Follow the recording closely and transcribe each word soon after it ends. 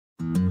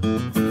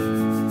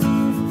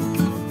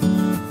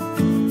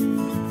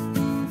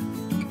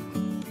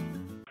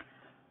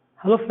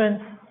Hello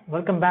friends,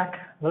 welcome back.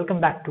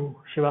 Welcome back to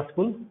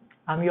ShivaSchool.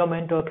 I'm your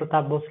mentor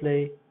Pratap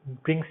Bhosle,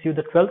 brings you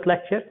the 12th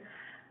lecture,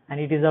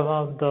 and it is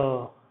about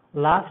the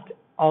last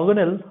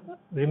organelle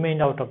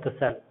remained out of the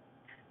cell,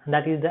 and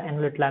that is the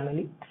annulate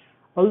lamellae.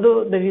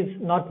 Although there is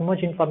not much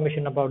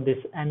information about this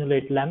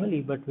annulate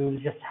lamellae, but we will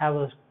just have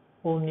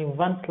only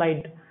one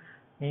slide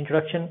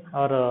introduction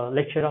or a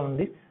lecture on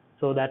this,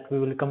 so that we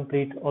will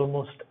complete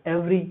almost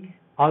every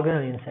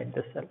organelle inside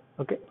the cell.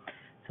 Okay,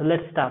 so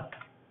let's start.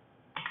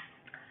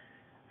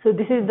 So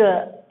this is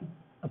the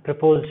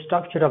proposed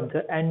structure of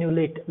the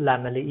annulate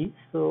lamellae.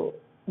 So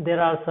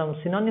there are some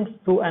synonyms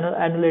to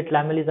annulate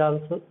lamellae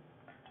also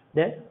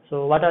there.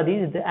 So what are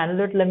these? The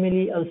annulate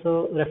lamellae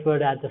also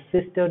referred as the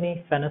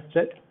cisternae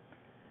fenestrate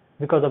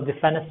because of the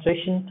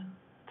fenestration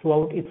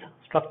throughout its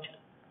structure.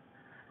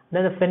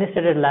 Then the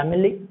fenestrated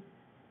lamellae,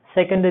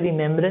 secondary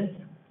membranes,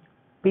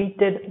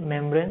 peated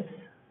membranes,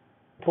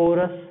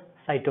 porous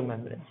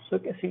cytomembranes. So you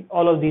can see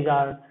all of these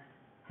are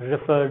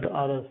referred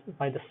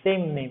by the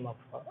same name of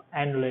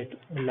annulate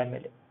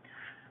lamellae.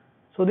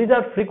 So these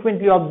are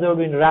frequently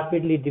observed in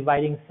rapidly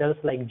dividing cells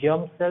like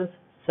germ cells,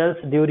 cells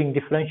during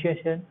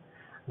differentiation,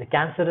 the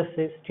cancerous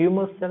cells,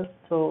 tumor cells.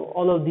 So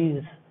all of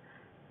these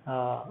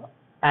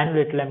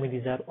annulate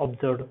lamellae are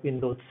observed in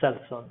those cells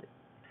only.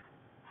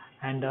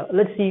 And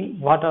let's see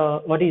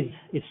what is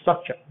its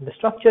structure. The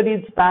structure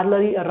is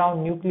parallelly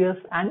around nucleus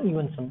and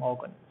even some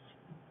organelles.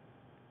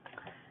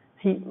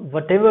 See,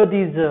 whatever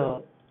these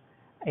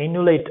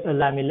annulate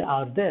lamella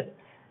are there,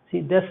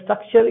 see, their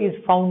structure is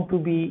found to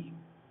be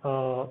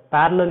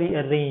parallelly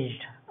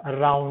arranged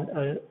around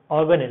an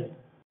organelle.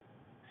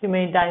 See,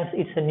 many times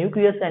it's a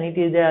nucleus and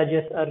they are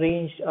just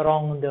arranged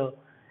around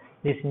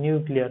this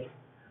nuclear,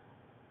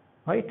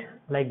 right,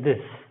 like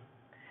this.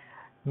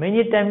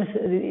 Many times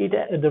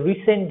the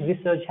recent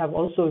research have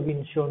also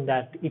been shown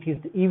that it is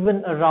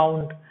even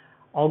around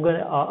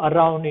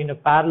around in a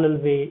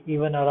parallel way,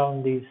 even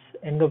around this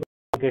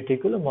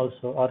reticulum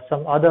also, or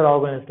some other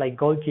organelles like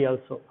Golgi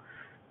also.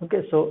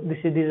 Okay, so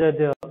these are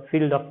the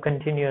field of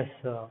continuous,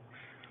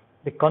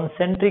 the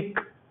concentric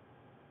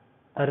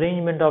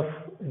arrangement of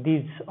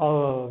these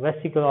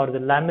vesicle or the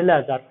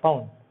lamellas are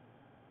found.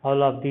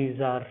 All of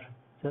these are,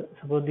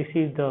 suppose this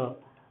is the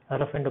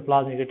rough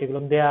endoplasmic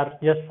reticulum, they are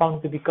just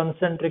found to be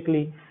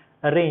concentrically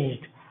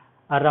arranged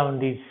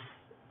around these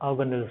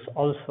organelles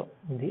also,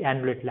 the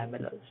annulate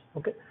lamellas.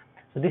 Okay,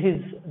 so this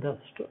is the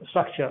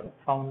structure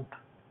found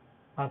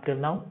until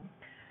now.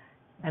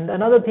 And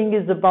another thing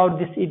is about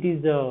this, it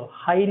is a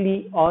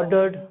highly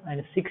ordered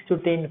and 6 to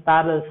 10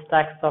 parallel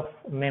stacks of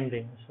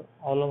membrane. So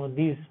all of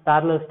these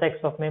parallel stacks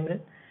of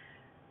membrane,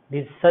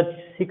 these such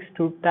 6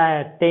 to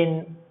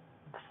 10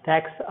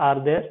 stacks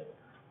are there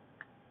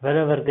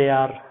wherever they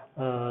are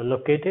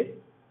located,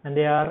 and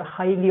they are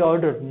highly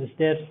ordered, means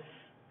their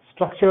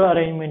structural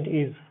arrangement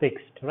is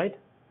fixed, right?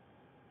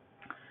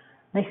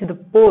 Next is the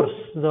pores.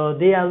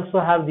 They also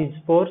have these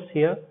pores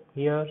here,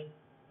 here,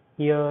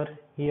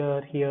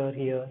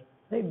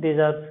 right? These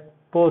are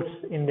pores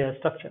in their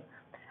structure,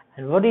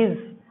 and what is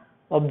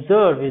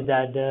observed is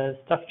that the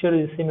structure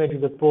is similar to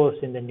the pores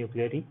in the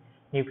nuclear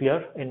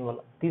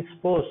envelope. These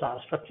pores are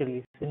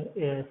structurally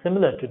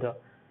similar to the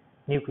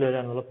nuclear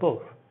envelope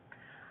pore.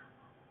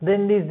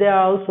 Then they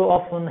are also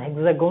often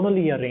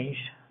hexagonally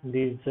arranged.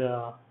 These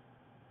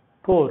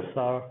pores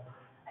are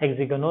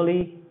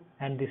hexagonally,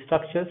 and the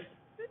structures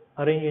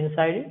arranged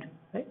inside it,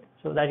 right?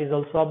 So that is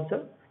also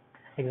observed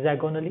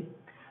hexagonally.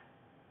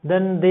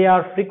 Then they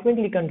are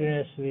frequently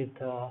continuous with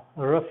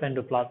rough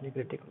endoplasmic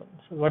reticulum.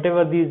 So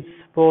whatever these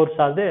pores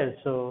are there,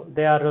 so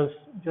they are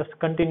just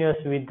continuous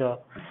with the,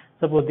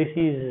 suppose this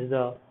is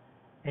the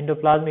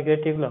endoplasmic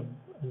reticulum,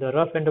 the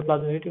rough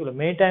endoplasmic reticulum.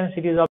 Many times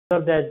it is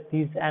observed that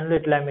these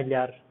annulate lamellae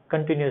are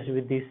continuous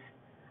with this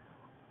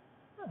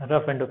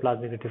rough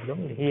endoplasmic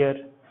reticulum. Here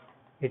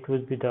it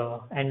will be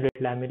the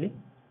annulate lamellae,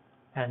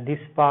 and this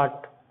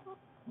part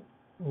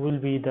will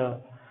be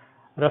the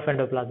rough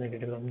endoplasmic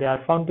reticulum. They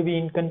are found to be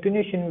in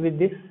continuation with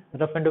this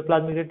rough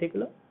endoplasmic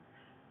reticulum,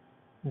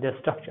 their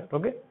structure.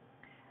 Okay.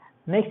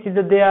 Next is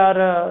that they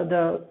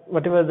are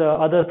whatever the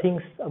other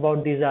things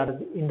about these are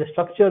in the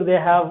structure. They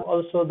have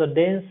also the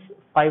dense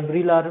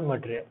fibrillar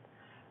material.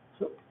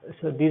 So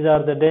these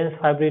are the dense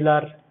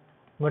fibrillar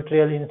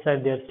material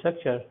inside their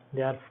structure.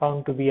 They are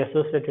found to be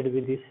associated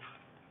with this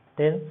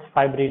dense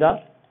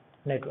fibrillar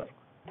network.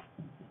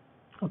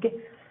 Okay.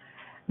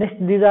 Next,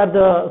 these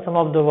are some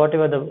of the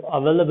whatever the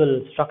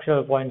available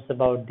structural points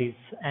about these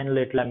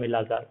annulate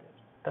lamellas are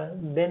there.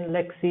 Then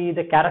let's see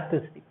the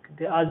characteristic.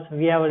 As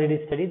we have already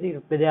studied,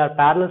 they are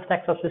parallel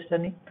stacks of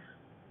cisternae.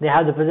 They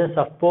have the presence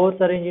of pores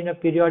arranged in a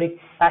periodic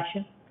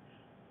fashion.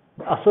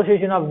 The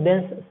association of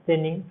dense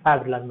staining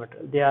fibrillar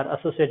material. They are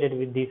associated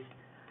with these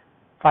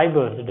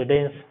fibers, the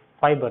dense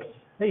fibers.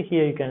 Right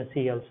here you can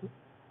see also.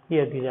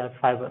 Here these are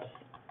fibers.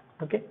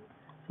 Okay,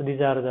 so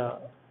these are the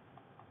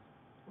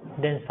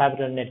dense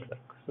fibrillar network.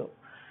 So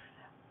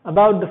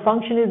about the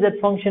function is that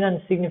function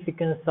and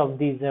significance of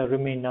these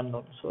remain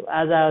unknown. So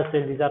as I have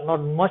said, these are not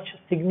much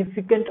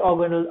significant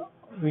organelle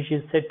which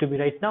is said to be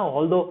right now,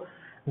 although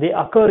They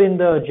occur in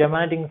the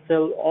germinating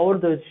cell or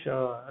the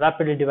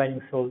rapidly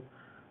dividing cell.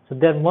 So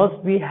there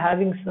must be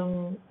having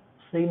some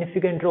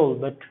significant role,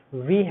 but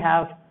we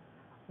have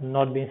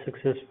not been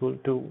successful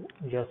to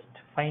just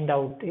find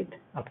out it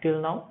up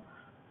till now.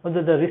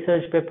 Although the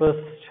research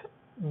papers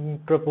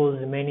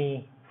propose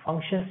many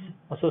functions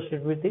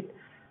associated with it,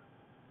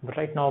 but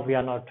right now we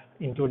are not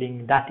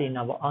including that in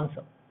our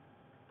answer.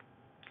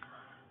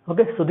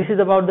 Okay, so this is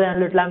about the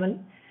annulate lamella.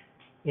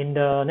 In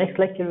the next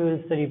lecture, we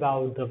will study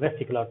about the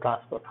vesicular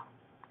transport.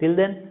 Till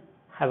then,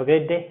 have a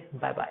great day.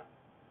 Bye bye.